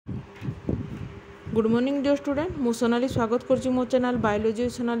Good morning dear student मु सोनाली स्वागत करछि मो चैनल बायोलॉजी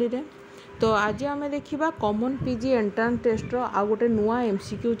सोनाली रे। तो आज आम देखा कॉमन पीजी एंट्रांस टेस्ट आ गोटे नुआ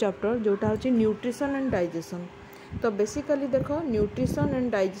एमसीक्यू चैप्टर जोटा होछि न्यूट्रिशन एंड डाइजेशन। तो बेसिकली देख न्यूट्रिशन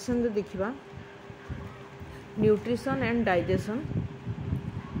एंड डाइजेशन देखा न्यूट्रिशन एंड डाइजेशन।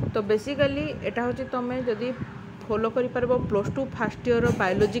 तो बेसिकली एटा होछि तमे जदि फॉलो करि परबो plus two first year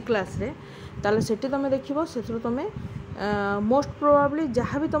biology class रे ताले सेठी तमे देखिबो सेथरो तमे मोस्ट प्रोबाब्ली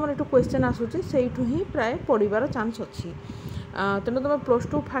जहाँ भी तुम एटू क्वेश्चन आसूची से ही प्राय पढ़ार चान्स अच्छी। तेणु तुम plus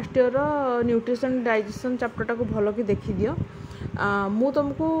two first year nutrition digestion chapter को भल कि देखी दियो। मु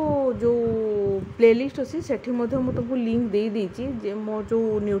तुमको जो प्लेलिस्ट अच्छी सेठी मुझे तुमको लिंक दे देची जे मो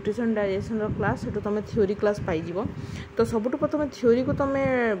जो न्यूट्रिशन डाइजेशन क्लास से तुम थ्योरी क्लास पाइज। तो सबुठ प्रथम थ्योरी को तुम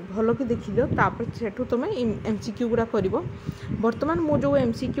भल कि देखी दियो तापर सेठू तुम एमसीक्यू गुड़ा कर। बर्तमान मु जो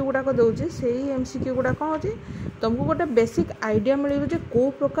एमसीक्यू गुड़ाक दूसरी से एमसीक्यू गुड़ा कौन अच्छे तुमको गोटे बेसिक आइडिया मिले जे को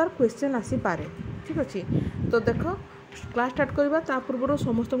प्रकार क्वेश्चन आसी पारे। ठीक अच्छे। तो देख क्लास स्टार्ट करवा ता पूर्व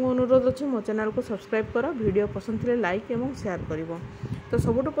समस्त अनुरोध अच्छे मो चैनल को सब्सक्राइब कर वीडियो पसंद थे लाइक एवं शेयर कर। तो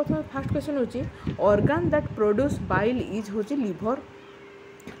सबुठ प्रथम फास्ट क्वेश्चन होची organ that produce bile is होची liver.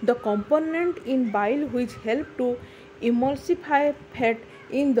 The component in bile which help to emulsify fat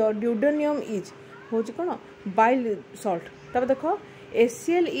in the ड्यूडेनियम is होची कोन बाइल सॉल्ट। तब देखो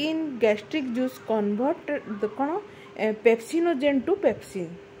HCl in gastric juice convert कौन पेप्सिनोजेन टू पेप्सिन।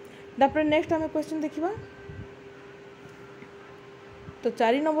 तापर नेक्स्ट आम question देखा। तो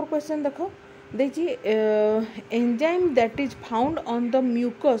 4 नंबर क्वेश्चन देखो देखिए enzyme that is found on the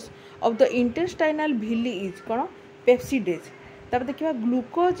mucus of the intestinal villi is कौन पेप्सिडेज। तब देखिए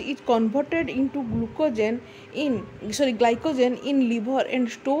glucose is converted into ग्लूकोजेन in glycogen in liver and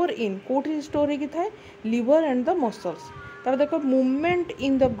store in कोठी स्टोर होगी थाए लिवर एंड द मसल्स। तब देखो मूवमेंट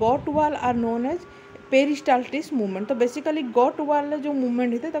इन द गट वाल are known as पेरिस्टाल्टिस movement. तो बेसिकली गट वाल जो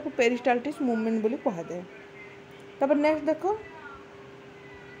मूवमेंट होता है पेरिस्टाल्टिस मूवमेंट बोली कहा जाए। तब नेक्स्ट देखो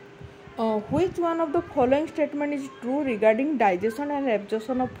which one of the following statement is true regarding digestion and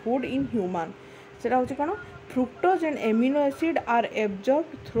absorption of food in human। सेटा होची कोन fructose and amino acid are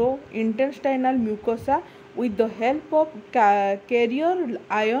absorbed through intestinal mucosa with the help of carrier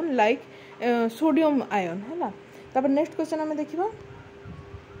ion like sodium ion है। तब next question हमें देखिबा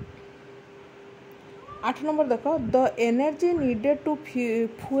 8 number देखो the energy needed to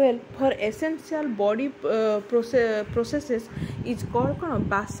fuel for essential body processes is called कौन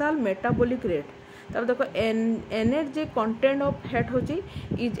basal metabolic rate. तब देखो energy content of fat होची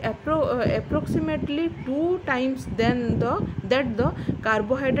is approximately 2 times then the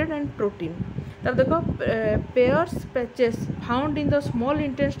carbohydrate and protein. तब देखो pairs patches found in the small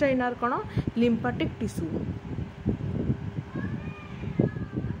intestine are कौन lymphatic tissue.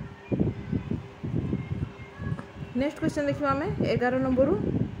 Next question देखिए आम 11 number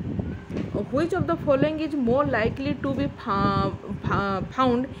which of the following is more likely to be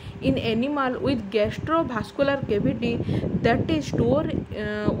found in animal with gastrovascular cavity that is stored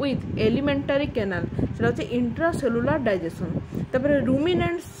with alimentary canal सेटा होची intracellular digestion। तापर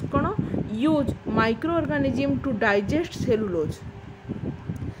ruminants कौन use microorganism to digest cellulose।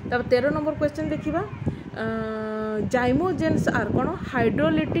 तब 13 number question देखिबा जाइमोजेन्स are कौन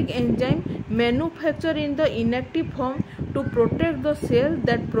hydrolytic enzyme manufacture in the inactive form to protect the cell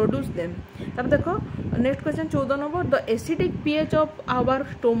that produce them. तब देखो next question 14 number the acidic pH of our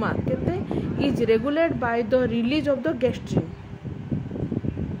stomach केते is regulated by the release of the gastrin.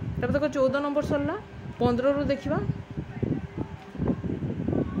 तब देखो 14 number सरला 15 रो देखिबा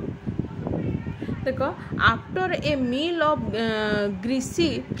देखो after a meal of greasy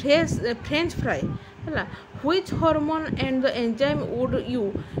French fry है which hormone and the enzyme would you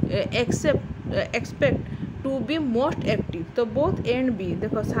expect to be most active। तो both A and B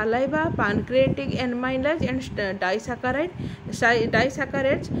देखो saliva pancreatic amylase and disaccharides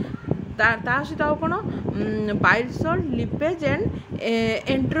ता सहित आउ कौन बाइल सल्ट लिपेज एंड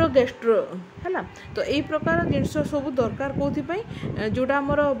एंट्रोगेस्ट्रो है। तो यही प्रकार जिनस सब दरकार कौन जोटा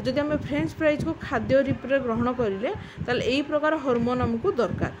आमर जदि आम फ्रेंच फ्राइज को खाद्य रूप में ग्रहण करें ताल यही प्रकार हार्मोन आमको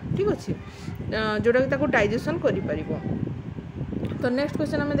दरकार। ठीक अच्छे जोटा कि डाइजेशन कर। तो नेक्स्ट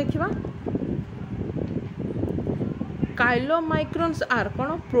क्वेश्चन आम देखा Chylomicrons are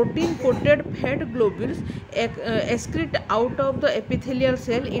protein coated fat globules excrete out of the epithelial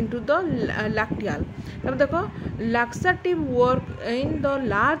cell into the lacteal। तब देखो laxative work in the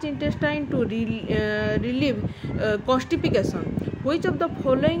large intestine to relieve constipation। Which of the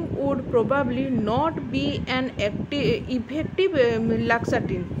following would probably not be an effective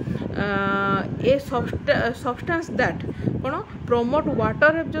laxative? A substance that promote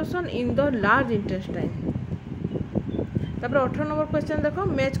water absorption in the large intestine। तापर 18 number question देख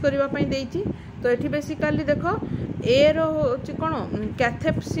match करने देती तो ये basically देख ए रोचे कौन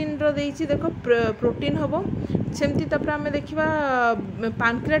cathepsin देख प्रोटीन हम सेमती आम देखा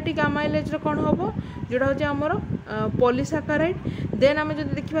पैनक्रियाटिक अमाइलेज कौन हम जोटा हूँ आमर पॉलीसैकेराइड देन आम जो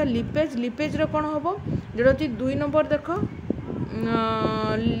देखा लिपेज लिपेज कौन हम जोटा हूँ 2 नंबर देख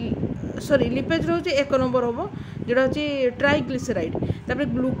सॉरी लिपेज रोचे 1 नंबर हम जोटा हूँ ट्राइग्लिसराइड तापर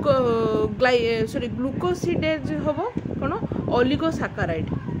ग्लूकोसिडेज हम कौन ओलिगोसैकेराइड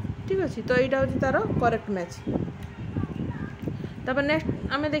ठीक अच्छे तो यहाँ हूँ तार करेक्ट मैच तापर नेक्स्ट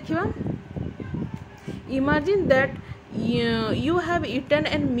आम देखा imagine that you have eaten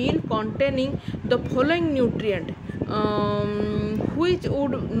a meal containing the following nutrient which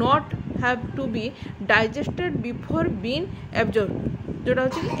would not have to be digested before being absorbed जोटा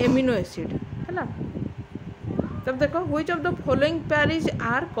हूँ एमिनो एसिड है तब देखो which of the following pairs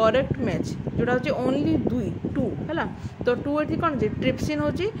are correct match जोटा हूँ only 2 है तो 2 ये कौन ट्रिप्सिन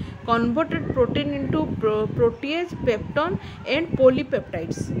हूँ converted protein into protease peptone and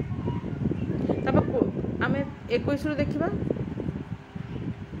polypeptides तब आम 21 रु देखा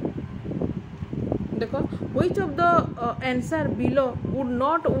देखो which of the answer below would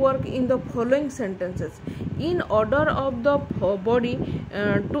not work in the following sentences in order of the body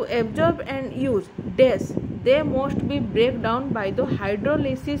to absorb and use dash they must be break down by the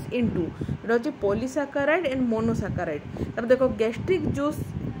hydrolysis into polysaccharide and monosaccharide तब देखो gastric juice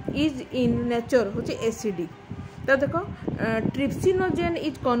is in nature होची acidic तो देखो trypsinogen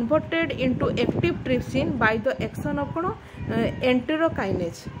is converted into active trypsin by the action of कौन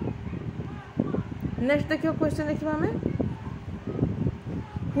enterokinase next देखियो question देखिबा हमें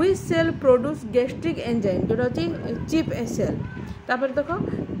which cell produce gastric enzyme जोटा होची चिप सेल तापर देखो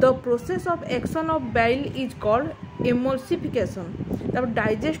the process of action of bile is called emulsification तापर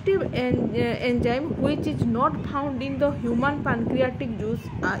digestive enzyme which is not found in the human pancreatic juice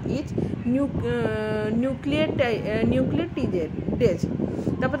is nucleotidase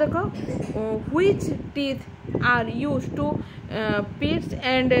तापर देखो which teeth are used to पिट्स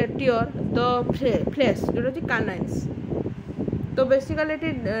and tear the flash जोटा होची कानाइन्स तो basically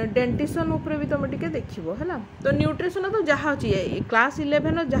dentition उपर भी तुम टे देखो है तो न्यूट्रिशन तो जहाँ अच्छी क्लास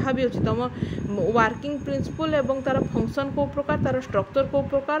 11 जहाँ भी अच्छी तुम वर्किंग प्रिंसिपल एवं तार फंक्शन को प्रकार तार स्ट्रक्चर को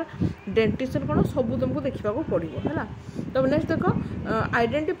प्रकार डेंटिशन कौन सब तुमको देखा पड़ो है तो नेक्स्ट देखो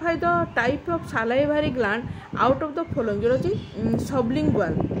identify the type of salivary gland out of the following जो अच्छी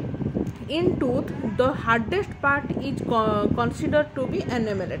sublingual in tooth the hardest part is consider to be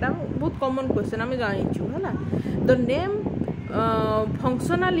enamel एटा बहुत कॉमन क्वेश्चन आम जानी है the name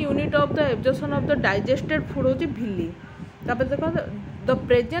functional unit of the absorption of the digested food होची भिली तापर देखो the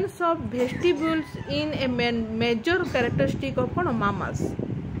presence of vegetables in A major characteristic of कौन mammals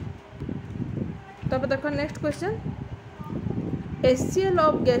तापर देखो next question HCl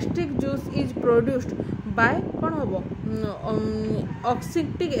of gastric juice is produced by कौन हम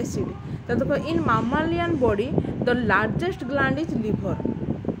ऑक्सिक्टिक एसिड तो देखो इन मामालियन body the largest gland is liver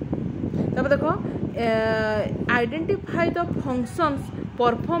तापर देखो identify the functions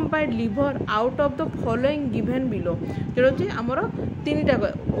performed by liver out of the following given below जो होची हमरो तीनटा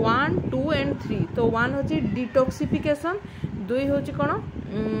 1 2 and 3 तो 1 होची डिटॉक्सिफिकेशन 2 होची कोन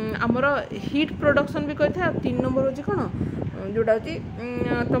हमरो हीट प्रोडक्शन भी कहथे 3 नंबर होची कोन जोटा होची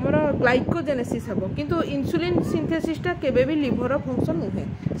तमरो ग्लाइकोजेनेसिस हबो किंतु इंसुलिन सिंथेसिसटा केबे भी लिवर फंक्शन नहे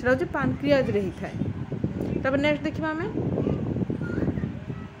सेटा होची पैनक्रियाज रे ही थाए तब नेक्स्ट देखिबा हमें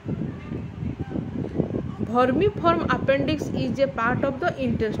vermiform appendix is a part of the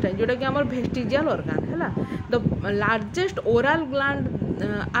intestine जोटा कि आमर वेस्टिजियल ऑर्गन है the largest oral gland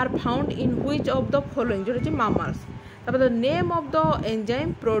are found in which of the following जोटा कि मामल्स तब the name of the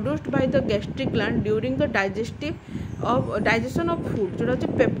enzyme produced by the gastric gland during the digestion of food जोटा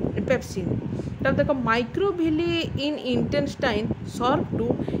कि pepsin तब देखो microvilli in intestine serve to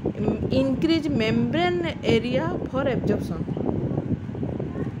increase membrane area for absorption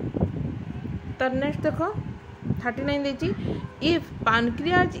तर next देखो 39 देची if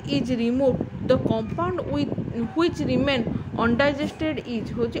pancreas is remove the compound which remain undigested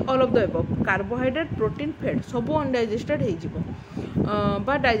is होची all of the above carbohydrate protein fat सब undigested हो जिवो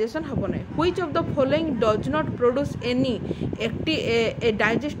बा डाइजेशन हबो नै which of the following does not produce any active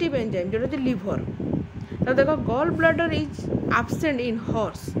digestive enzyme जोटा कि लिवर तब देखो gall bladder is absent in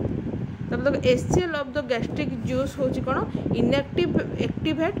horse तब देखो HCl of the gastric juice होची कोन inactive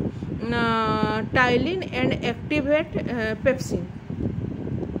activate ptyalin and activate pepsin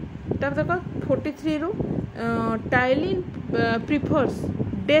तब देखो 43 रु टाइलिन प्रिफर्स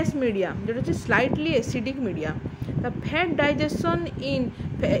डैश मीडिया जो slightly acidic media the fat digestion in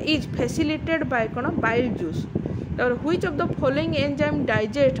is facilitated bye कौन bile juice तापर which of the following enzyme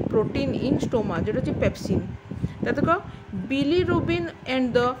digest protein in stoma जो होची pepsin देखो bilirubin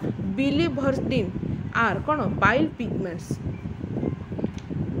and the बिलिवर्सिन are कौन बाइल पिगमेंट्स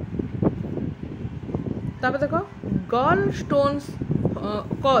तापर देखो gall stones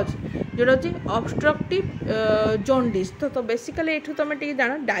कज जोटा अच्छे ऑब्स्ट्रक्टिव जॉन्डिस तो बेसिकली ये तुम टे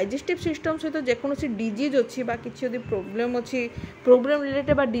जान डाइजेस्टिव सिस्टम सहित जेकोसी डिजीज अच्छी किसी यदि प्रोब्लेम अच्छी प्रोब्लेम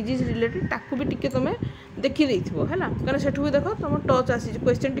रिलेटेड बा डिजीज रिलेटेड ताकू भी टिके तुम देखी देथिबो हैला कारण सेठू भी देखो तुम टच आसी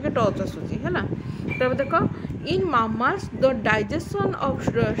क्वेश्चन टिके टच आसुची हैला तब देखो इन mammals the digestion of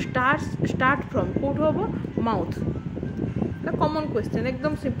start from कोठ होबो माउथ कॉमन क्वेश्चन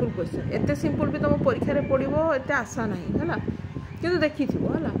एकदम सिंपल क्वेश्चन एते सिंपल भी तुम परीक्षा रे पड़िबो एते आशा नहीं हैला किंतु देखी थी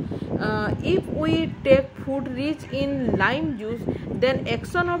है if we take food rich in lime juice then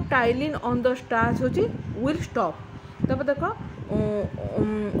action of ptyalin on the starch होची विल स्टॉप तब देखो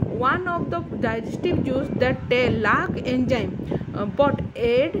one of the digestive juice that lack enzyme but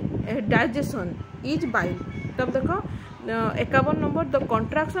aid digestion is bile तब देखो 51 number the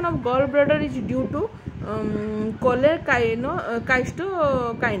contraction of gallbladder is due to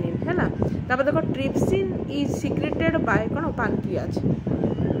cholecystokinin है तब देखो trypsin is secreted by कौन pancreas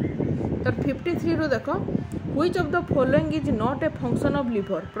तो 53 रो देखो which of the following is not a function of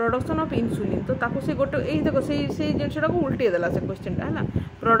liver production of insulin तो ताको से गोटे यही देखो से जिनसा को उल्टे देला से क्वेश्चन टा है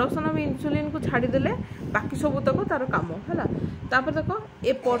प्रोडक्शन ऑफ इंसुलिन को छाड़ी देले बाकी सब तक तार काम है तापर देखो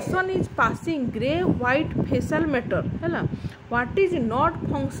a person is passing grey white facial matter है what is not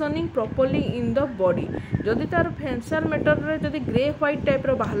functioning properly in the body जदि तार फेशियल मैटर रे जदि ग्रे व्हाइट टाइप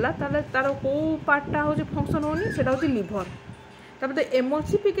रो बाहला ताले तार को पार्टटा हो फंक्शन होनी सेटा हो लिवर तब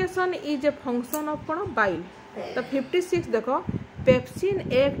एमोसिफिकेशन इज ए फंक्शन ऑफ कौन बाइल तो 56 देखो पेप्सिन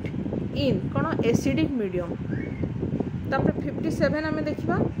एक्ट इन कौन एसिडिक मीडियम तापर 57 आम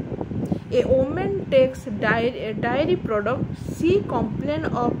देखा ए women takes diary product C complain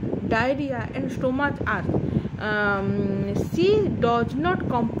of diarrhoea and stomach R C does not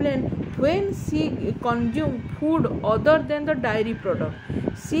complain when she consume food other than the dairy product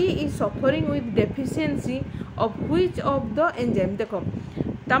she is suffering with deficiency of which of the enzyme देखो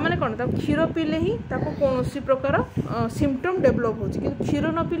तामाने कौन ता क्षीर पीले ही ताको कौनसी प्रकार symptom develop होची कि क्षीर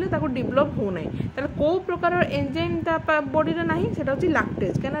न पीले ताको डेभलप हो नाही ताले को प्रकार एंजाइम ता बॉडी रे नाही सेटा होची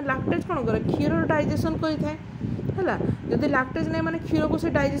लैक्टेज कहना लैक्टेज कोन करे क्षीर डाइजेशन करि थाए हला जदि लैक्टेज नै माने क्षीर को से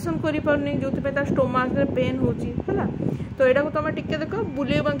डाइजेशन करि परनी जोति पे ता स्टोमक रे पेन होची हला तो एटा को तमे टिके देखो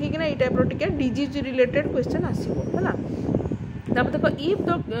बुले बांकी कि ना ई टाइप रो टिके डिजीज रिलेटेड क्वेश्चन आसीबो हला तब देखो if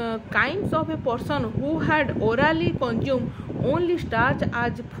the kinds of a person who had orally consume only starch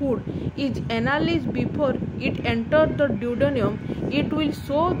as food is analyzed before it enter the duodenum it will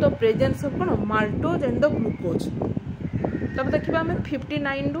show the presence of maltose and the glucose तब देखिबा हमें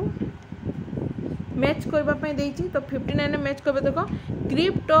 59 रू match करबा पय देछि तो 59 match करबे देखो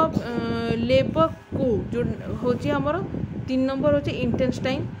क्रिप्ट ऑफ लेबर को जो होची हमर 3 नंबर होची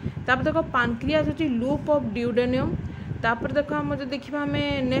इंटेस्टाइन तब देखो पैनक्रियास होची लूप ऑफ duodenum तापर देखो हम जो देखिबा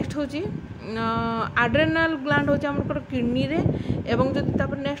हमें नेक्स्ट होची आड्रेनाल ग्लैंड होची हमर किडनी रे एवं जो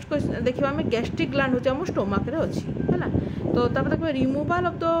तापर नेक्स्ट क्वेश्चन देखिबा हमें गैस्ट्रिक ग्लैंड होची हमर स्टोमक रे अछि हैला तो तापर देखो removal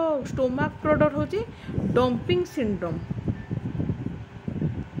of the stomach product होची डंपिंग सिंड्रोम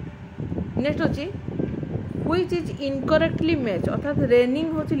नेक्स्ट होची व्हिच इज इनकरेक्टली मैच अर्थात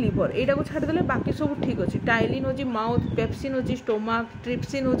रेनिंग होची लिवर एटा को छाड़ देले बाकी सब ठीक अछि टाइलिन होची माउथ पेप्सिन होची स्टोमक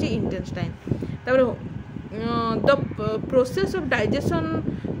ट्रिप्सिन होची इंटेस्टाइन तापर the process of digestion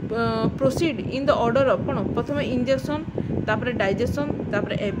proceed in the order of कौन प्रथम इंजेक्शन तापर डाइजेशन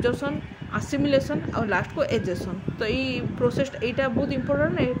तापर एब्जॉर्प्शन assimilation और लास्ट को एजेशन तो ये प्रोसेस एटा बहुत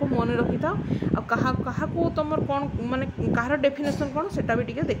इंपोर्टेंट है को मन रखि था और कहा को तुम कौन माने कहार डेफिनेशन कौन सेटा भी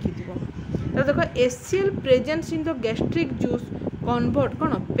टिके देखि थिबो तो देखो एसियल presence in the gastric juice convert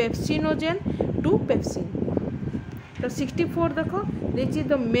कौन पेप्सिनोजेन टू पेप्सिन तो 64 देखो this is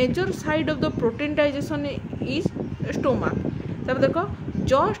the major side of the protein digestion is stomach तब देखो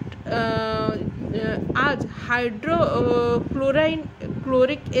जस्ट आज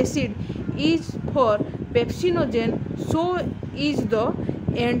hydrochloric acid is for pepsinogen so is the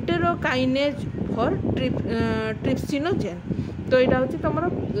enterokinase for trypsinogen तो यहाँ हूँ तुम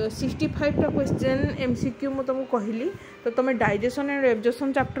 65 टा क्वेश्चन MCQ मु तुमको कहली तो तुम डाइजेशन एंड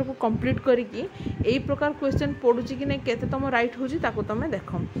एब्जॉर्प्शन चैप्टर को कंप्लीट करके यही प्रकार क्वेश्चन पढ़ुची कि नहीं केते तुम राइट होची ताको तुम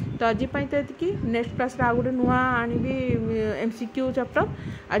देख तो आज तो ये नेक्स्ट क्लास आ गोटे नुआ आनी MCQ चैप्टर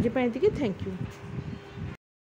आज थैंक यू।